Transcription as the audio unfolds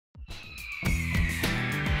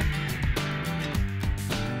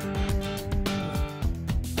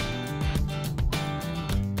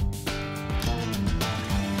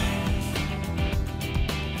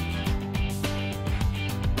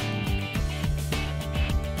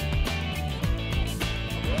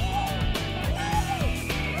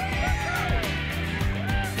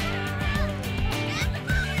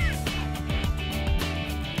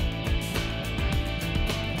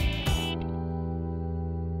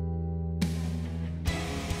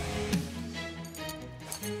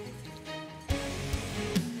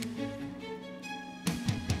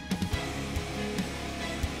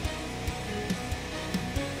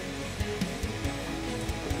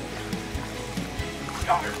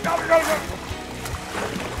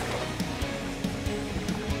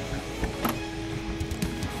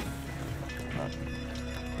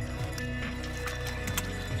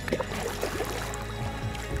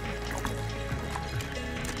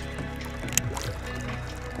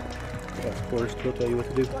Forrest, he'll tell you what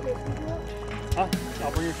to do. Huh?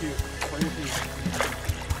 I'll bring your cue. Bring your cue.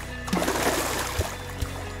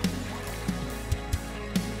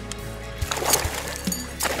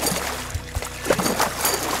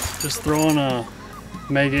 Just throwing a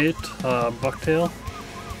Meg 8 bucktail.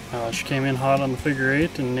 She came in hot on the figure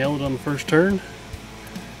 8 and nailed it on the first turn.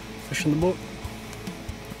 Fishing the boat.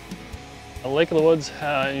 The Lake of the Woods,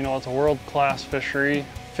 you know, it's a world-class fishery.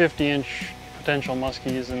 50-inch potential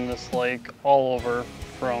muskies in this lake all over,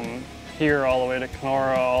 from here all the way to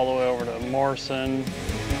Kenora, all the way over to Morrison.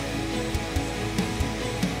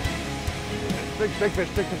 Big fish, big fish,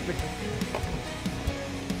 big fish.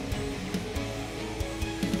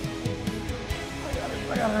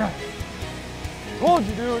 I got her. Told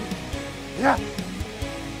you, dude. Yeah.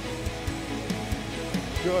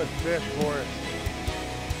 Good fish, Forrest.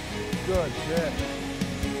 Good fish.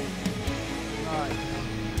 Nice.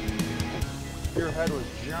 Your head was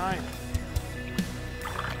giant.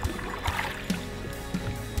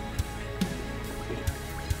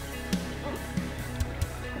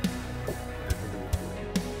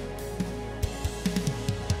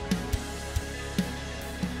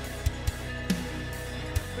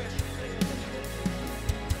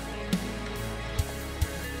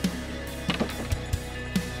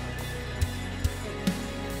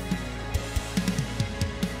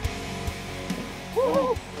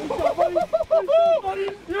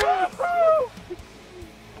 Yes!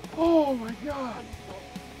 Oh my God!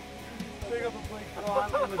 Pick up a big prawn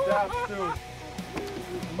in the depths too.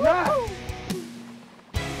 Yes!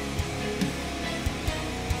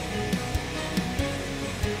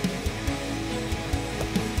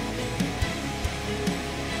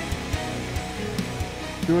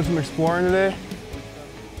 Doing some exploring today.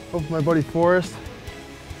 Up with my buddy Forrest.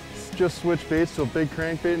 Just switched baits to a big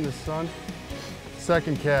crankbait in the sun.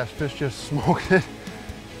 Second cast, fish just smoked it.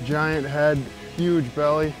 Giant head, huge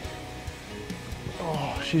belly.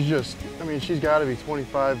 Oh, she's just, I mean, she's gotta be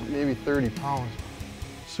 25, maybe 30 pounds.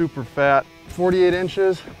 Super fat, 48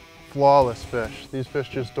 inches, flawless fish. These fish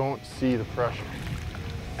just don't see the pressure.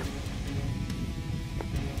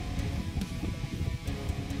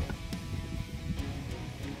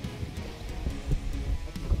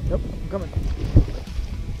 Yep, I'm coming.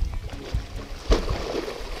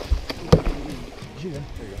 There you go.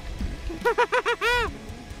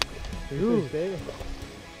 Dude, baby.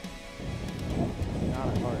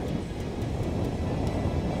 Not hard.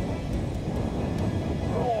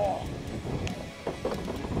 Oh.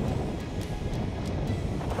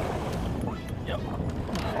 Yep.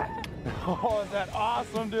 Oh, is that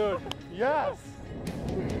awesome, dude? Yes.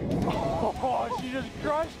 Oh, she just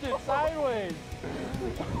crushed it sideways.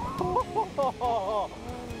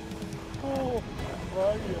 Oh,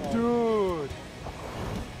 dude.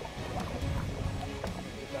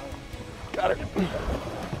 Got her.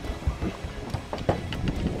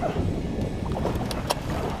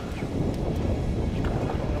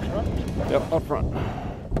 Yep, up front.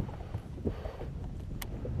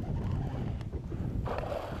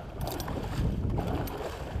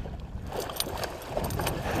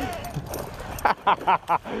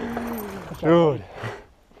 Dude.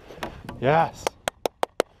 Yes.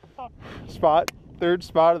 Spot, third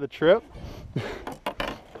spot of the trip.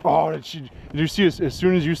 Oh, did you see as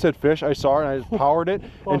soon as you said fish, I saw her and I just powered it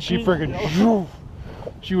and she freaking,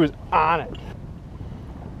 she was on it.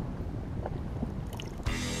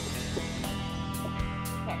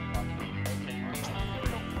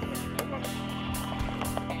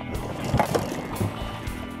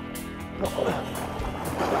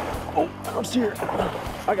 Oh, I don't see her.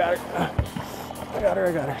 I got her. I got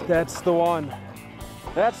her. That's the one.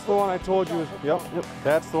 That's the one I told you was, yep.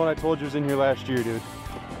 That's the one I told you was in here last year, dude.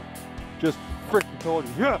 Just freaking told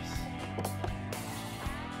you, yes!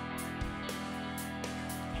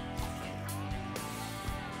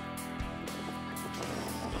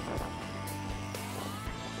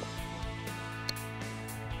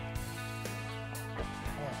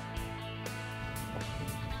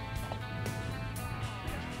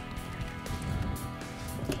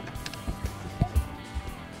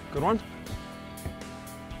 Good one?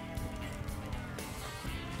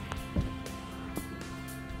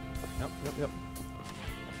 Yep.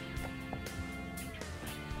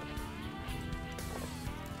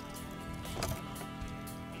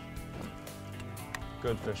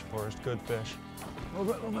 Good fish, Forrest, good fish. A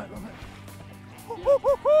little bit.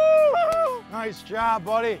 Nice. Nice job,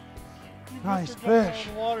 buddy. Nice fish.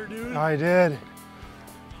 Water, dude. I did.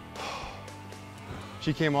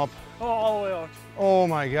 She came up. Oh, all the way out. Oh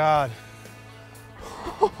my God.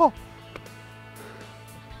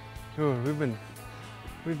 Dude, we've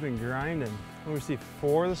been grinding. Let me see,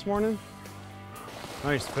 4 this morning.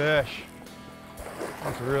 Nice fish.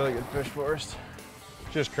 That's a really good fish for us.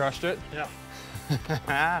 Just crushed it? Yeah.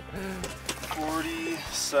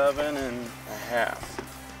 47.5.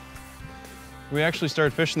 We actually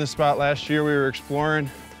started fishing this spot last year. We were exploring.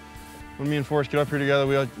 When me and Forrest get up here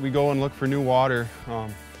together, we go and look for new water.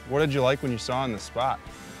 What did you like when you saw in this spot?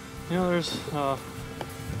 You know, there's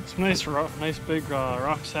some nice big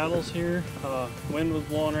rock saddles here. Wind was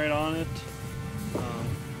blowing right on it.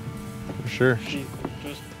 For sure. She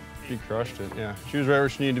crushed it, yeah. She was right where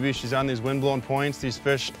she needed to be. She's on these wind-blown points. These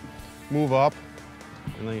fish move up.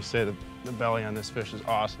 And like you say, the belly on this fish is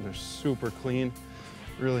awesome. They're super clean,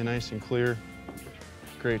 really nice and clear.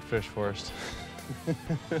 Great fish for us. We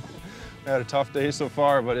had a tough day so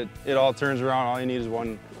far, but it all turns around. All you need is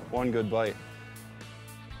one good bite.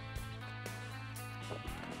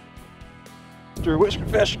 Drew, whisker,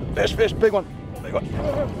 fish, big one, big one.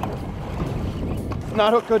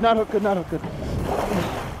 Not hook good, not hook good, not hook good.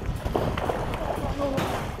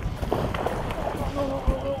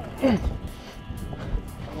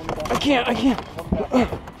 I can't.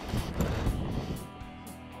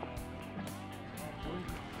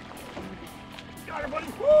 got her, buddy.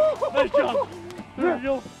 Woo! Nice job. There you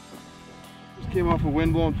go. Just came off a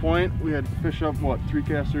wind-blown point. We had fish up, what, 3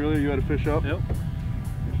 casts earlier? You had a fish up? Yep.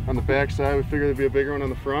 On the back side, we figured there'd be a bigger one on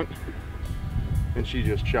the front. And she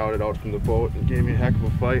just shouted out from the boat and gave me a heck of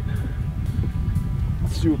a fight.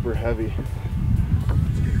 Super heavy.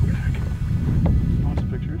 Let's get her back. You want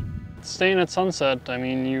some pictures? Staying at sunset, I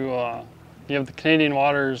mean, you have the Canadian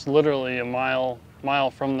waters literally a mile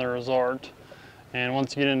from the resort. And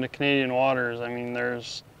once you get into Canadian waters, I mean,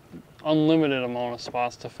 there's unlimited amount of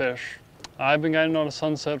spots to fish. I've been guiding out of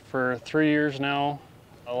sunset for 3 years now.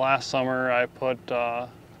 Last summer, I put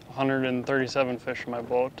 137 fish in my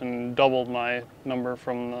boat and doubled my number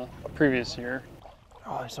from the previous year.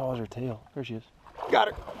 Oh, I saw her tail. There she is. Got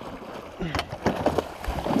her.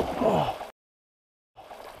 Oh.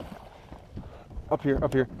 Up here.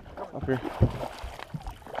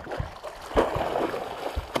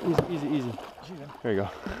 Easy. There you go.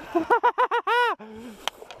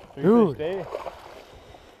 Dude.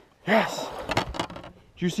 Yes.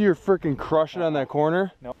 Did you see her freaking crush it on that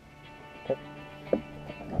corner? No.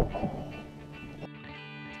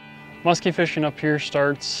 Muskie fishing up here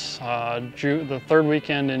starts the 3rd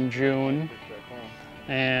weekend in June,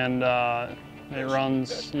 and it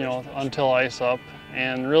runs, until ice up.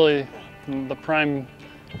 And really, the prime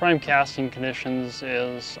casting conditions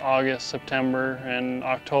is August, September, and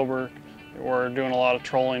October. We're doing a lot of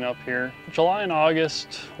trolling up here. July and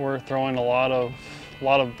August, we're throwing a lot of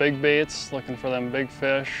big baits, looking for them big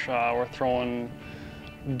fish. We're throwing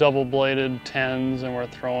double-bladed 10s, and we're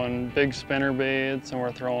throwing big spinner baits, and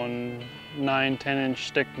we're throwing 9-10-inch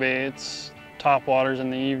stick baits. Top waters in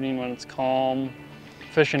the evening when it's calm.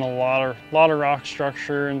 Fishing a lot of rock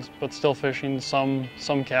structure, but still fishing some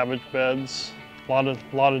cabbage beds. A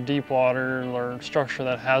lot of deep water or structure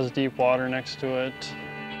that has deep water next to it.